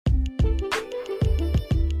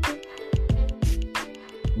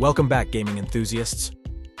Welcome back, gaming enthusiasts.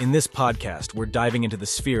 In this podcast, we're diving into the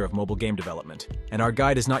sphere of mobile game development, and our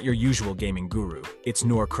guide is not your usual gaming guru, it's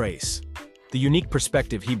Noor Crais. The unique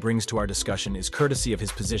perspective he brings to our discussion is courtesy of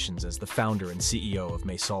his positions as the founder and CEO of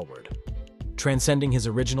Maysolward. Transcending his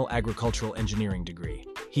original agricultural engineering degree,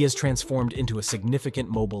 he has transformed into a significant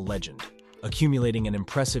mobile legend, accumulating an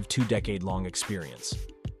impressive 2-decade-long experience.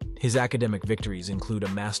 His academic victories include a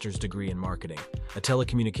master's degree in marketing, a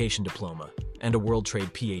telecommunication diploma, and a World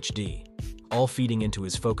Trade PhD, all feeding into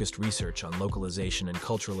his focused research on localization and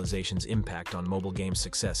culturalization's impact on mobile game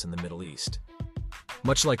success in the Middle East.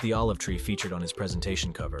 Much like the olive tree featured on his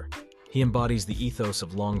presentation cover, he embodies the ethos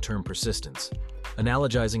of long-term persistence,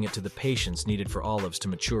 analogizing it to the patience needed for olives to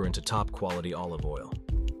mature into top-quality olive oil.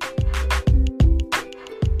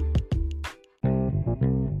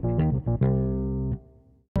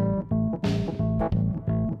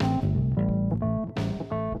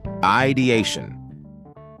 Ideation.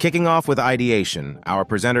 Kicking off with ideation, our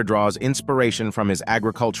presenter draws inspiration from his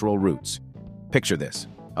agricultural roots. Picture this: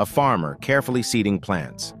 a farmer carefully seeding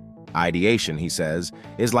plants. Ideation, he says,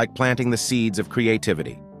 is like planting the seeds of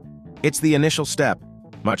creativity. It's the initial step,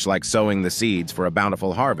 much like sowing the seeds for a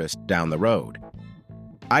bountiful harvest down the road.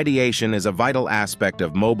 Ideation is a vital aspect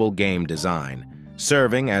of mobile game design,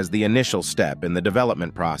 serving as the initial step in the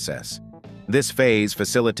development process. This phase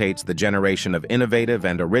facilitates the generation of innovative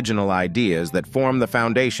and original ideas that form the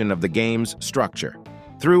foundation of the game's structure.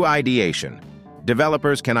 Through ideation,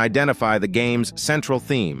 developers can identify the game's central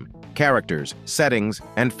theme, characters, settings,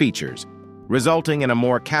 and features, resulting in a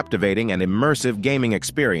more captivating and immersive gaming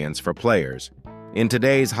experience for players. In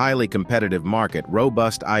today's highly competitive market,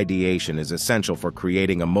 robust ideation is essential for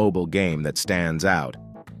creating a mobile game that stands out,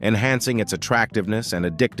 enhancing its attractiveness and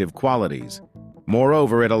addictive qualities.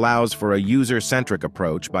 Moreover, it allows for a user-centric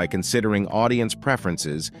approach by considering audience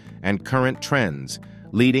preferences and current trends,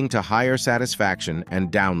 leading to higher satisfaction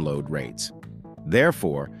and download rates.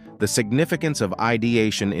 Therefore, the significance of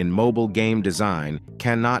ideation in mobile game design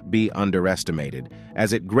cannot be underestimated,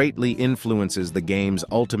 as it greatly influences the game's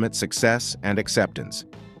ultimate success and acceptance.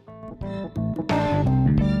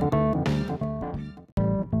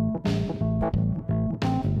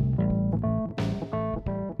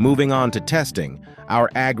 Moving on to testing, our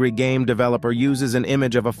agri-game developer uses an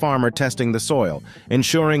image of a farmer testing the soil,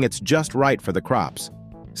 ensuring it's just right for the crops.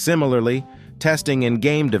 Similarly, testing in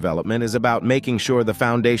game development is about making sure the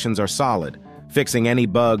foundations are solid, fixing any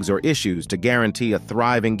bugs or issues to guarantee a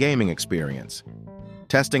thriving gaming experience.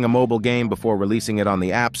 Testing a mobile game before releasing it on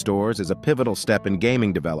the app stores is a pivotal step in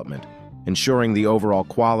gaming development, ensuring the overall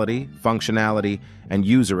quality, functionality, and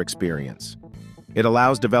user experience. It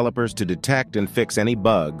allows developers to detect and fix any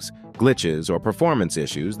bugs, glitches, or performance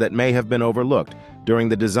issues that may have been overlooked during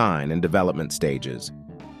the design and development stages.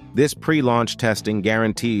 This pre-launch testing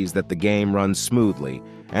guarantees that the game runs smoothly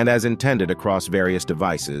and as intended across various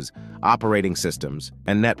devices, operating systems,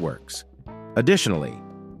 and networks. Additionally,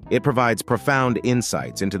 it provides profound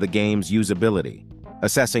insights into the game's usability,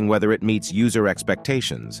 assessing whether it meets user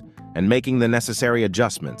expectations and making the necessary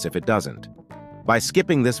adjustments if it doesn't. By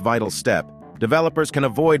skipping this vital step, developers can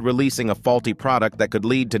avoid releasing a faulty product that could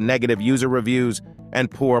lead to negative user reviews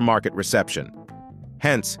and poor market reception.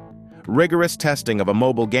 Hence, rigorous testing of a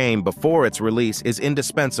mobile game before its release is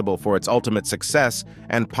indispensable for its ultimate success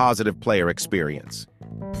and positive player experience.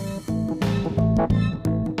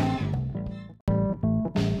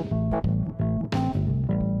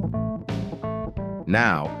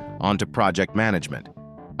 Now, on to project management.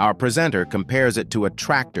 Our presenter compares it to a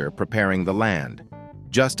tractor preparing the land.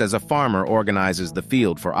 Just as a farmer organizes the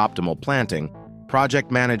field for optimal planting,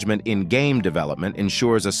 project management in game development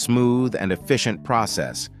ensures a smooth and efficient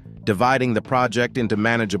process, dividing the project into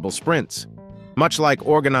manageable sprints. Much like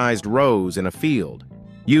organized rows in a field,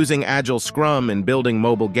 using Agile Scrum in building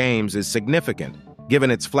mobile games is significant,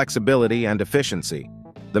 given its flexibility and efficiency.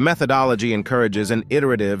 The methodology encourages an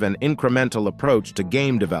iterative and incremental approach to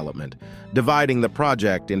game development, dividing the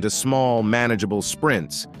project into small, manageable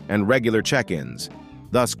sprints and regular check-ins,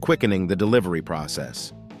 thus quickening the delivery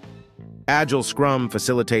process. Agile Scrum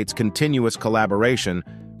facilitates continuous collaboration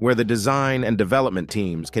where the design and development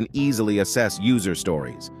teams can easily assess user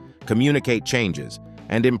stories, communicate changes,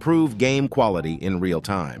 and improve game quality in real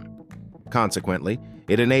time. Consequently,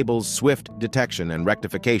 it enables swift detection and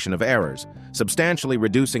rectification of errors, substantially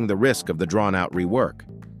reducing the risk of the drawn-out rework.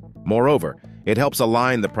 Moreover, it helps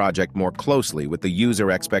align the project more closely with the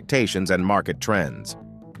user expectations and market trends.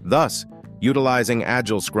 Thus, utilizing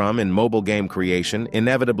Agile Scrum in mobile game creation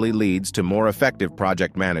inevitably leads to more effective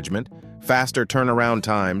project management, faster turnaround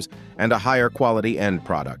times, and a higher quality end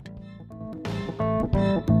product.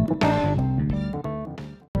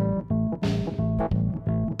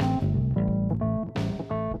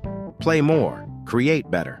 Play more, create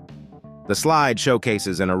better. The slide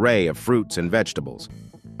showcases an array of fruits and vegetables.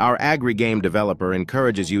 Our agri-game developer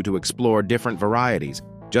encourages you to explore different varieties,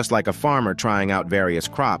 just like a farmer trying out various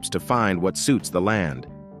crops to find what suits the land.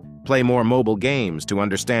 Play more mobile games to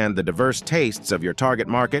understand the diverse tastes of your target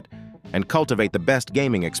market and cultivate the best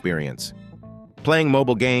gaming experience. Playing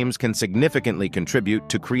mobile games can significantly contribute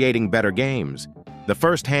to creating better games. The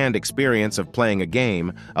first-hand experience of playing a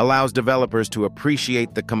game allows developers to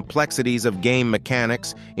appreciate the complexities of game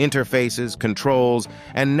mechanics, interfaces, controls,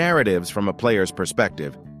 and narratives from a player's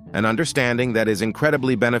perspective, an understanding that is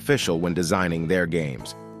incredibly beneficial when designing their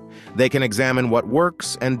games. They can examine what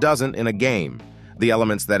works and doesn't in a game, the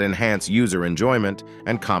elements that enhance user enjoyment,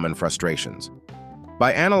 and common frustrations.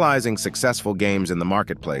 By analyzing successful games in the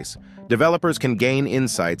marketplace, developers can gain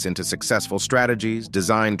insights into successful strategies,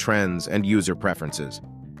 design trends, and user preferences.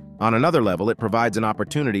 On another level, it provides an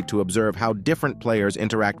opportunity to observe how different players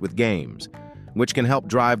interact with games, which can help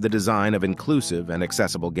drive the design of inclusive and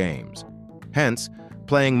accessible games. Hence,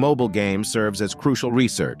 playing mobile games serves as crucial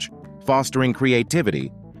research, fostering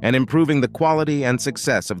creativity, and improving the quality and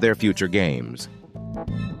success of their future games.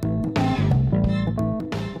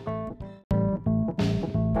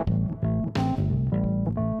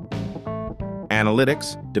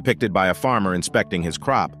 Analytics, depicted by a farmer inspecting his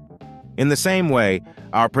crop. In the same way,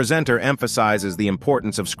 our presenter emphasizes the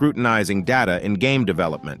importance of scrutinizing data in game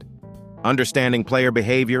development. Understanding player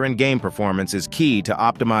behavior and game performance is key to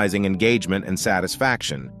optimizing engagement and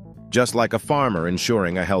satisfaction, just like a farmer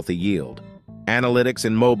ensuring a healthy yield. Analytics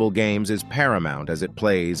in mobile games is paramount as it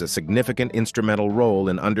plays a significant instrumental role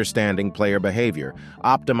in understanding player behavior,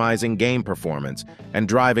 optimizing game performance, and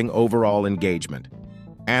driving overall engagement.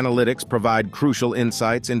 Analytics provide crucial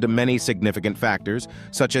insights into many significant factors,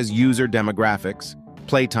 such as user demographics,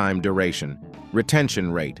 playtime duration,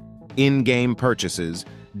 retention rate, in-game purchases,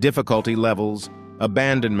 difficulty levels,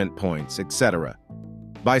 abandonment points, etc.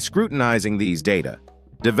 By scrutinizing these data,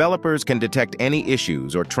 developers can detect any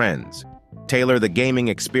issues or trends, tailor the gaming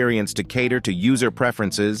experience to cater to user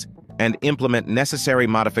preferences, and implement necessary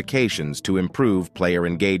modifications to improve player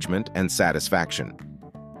engagement and satisfaction.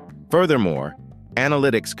 Furthermore,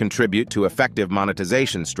 analytics contribute to effective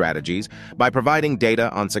monetization strategies by providing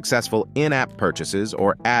data on successful in-app purchases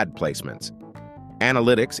or ad placements.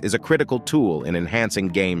 Analytics is a critical tool in enhancing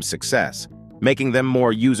game success, making them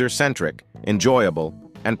more user-centric, enjoyable,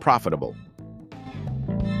 and profitable.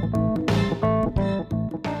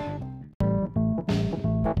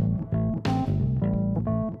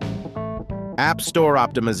 App Store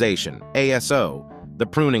Optimization, ASO, the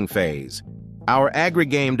pruning phase. Our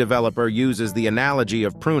agri-game developer uses the analogy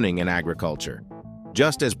of pruning in agriculture.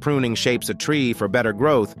 Just as pruning shapes a tree for better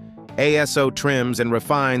growth, ASO trims and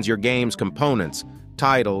refines your game's components,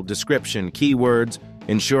 title, description, keywords,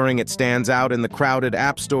 ensuring it stands out in the crowded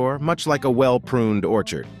App Store, much like a well-pruned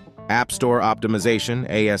orchard. App Store Optimization,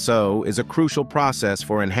 ASO, is a crucial process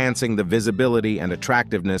for enhancing the visibility and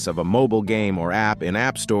attractiveness of a mobile game or app in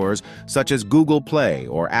app stores such as Google Play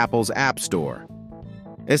or Apple's App Store.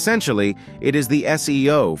 Essentially, it is the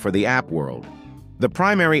SEO for the app world. The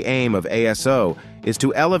primary aim of ASO is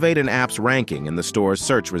to elevate an app's ranking in the store's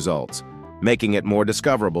search results, making it more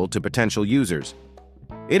discoverable to potential users.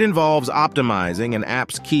 It involves optimizing an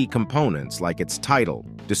app's key components like its title,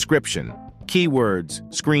 description, keywords,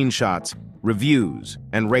 screenshots, reviews,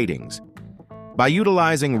 and ratings. By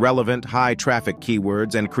utilizing relevant, high-traffic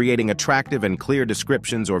keywords and creating attractive and clear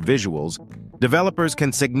descriptions or visuals, developers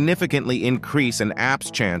can significantly increase an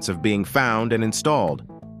app's chance of being found and installed,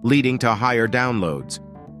 leading to higher downloads.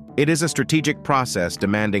 It is a strategic process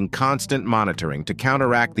demanding constant monitoring to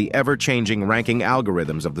counteract the ever-changing ranking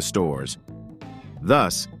algorithms of the stores.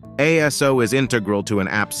 Thus, ASO is integral to an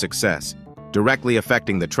app's success, directly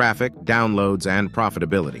affecting the traffic, downloads, and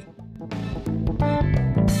profitability.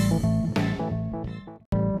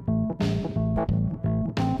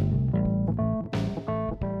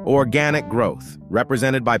 Organic growth,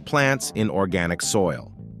 represented by plants in organic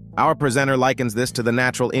soil. Our presenter likens this to the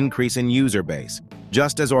natural increase in user base.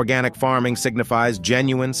 Just as organic farming signifies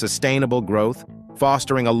genuine, sustainable growth,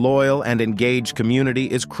 fostering a loyal and engaged community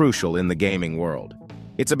is crucial in the gaming world.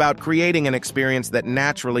 It's about creating an experience that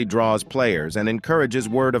naturally draws players and encourages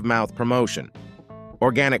word-of-mouth promotion.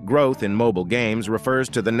 Organic growth in mobile games refers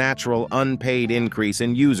to the natural, unpaid increase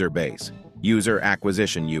in user base, user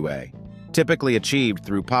acquisition UA, typically achieved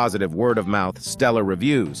through positive word-of-mouth stellar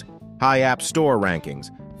reviews, high app store rankings,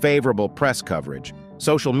 favorable press coverage,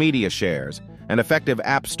 social media shares, and effective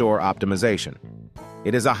app store optimization.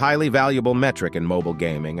 It is a highly valuable metric in mobile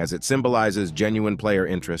gaming as it symbolizes genuine player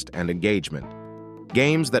interest and engagement.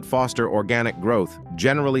 Games that foster organic growth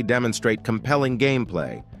generally demonstrate compelling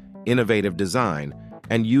gameplay, innovative design,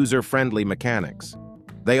 and user-friendly mechanics.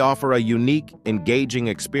 They offer a unique, engaging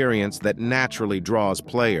experience that naturally draws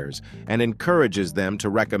players and encourages them to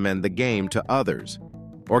recommend the game to others.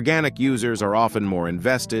 Organic users are often more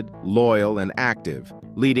invested, loyal, and active,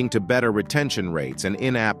 leading to better retention rates and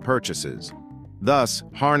in-app purchases. Thus,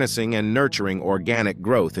 harnessing and nurturing organic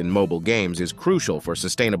growth in mobile games is crucial for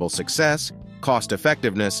sustainable success,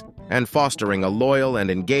 cost-effectiveness, and fostering a loyal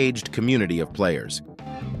and engaged community of players.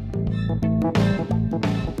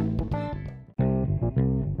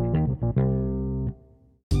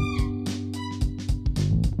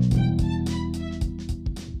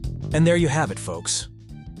 And there you have it, folks.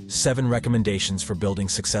 7 recommendations for building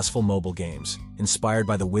successful mobile games, inspired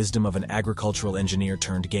by the wisdom of an agricultural engineer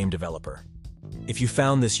turned game developer. If you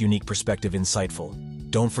found this unique perspective insightful,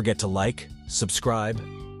 don't forget to like, subscribe,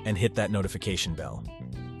 and hit that notification bell.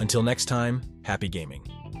 Until next time, happy gaming,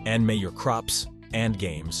 and may your crops and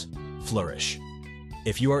games flourish.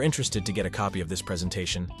 If you are interested to get a copy of this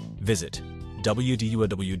presentation, visit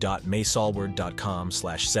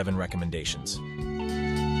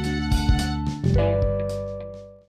www.maysolward.com/7recommendations.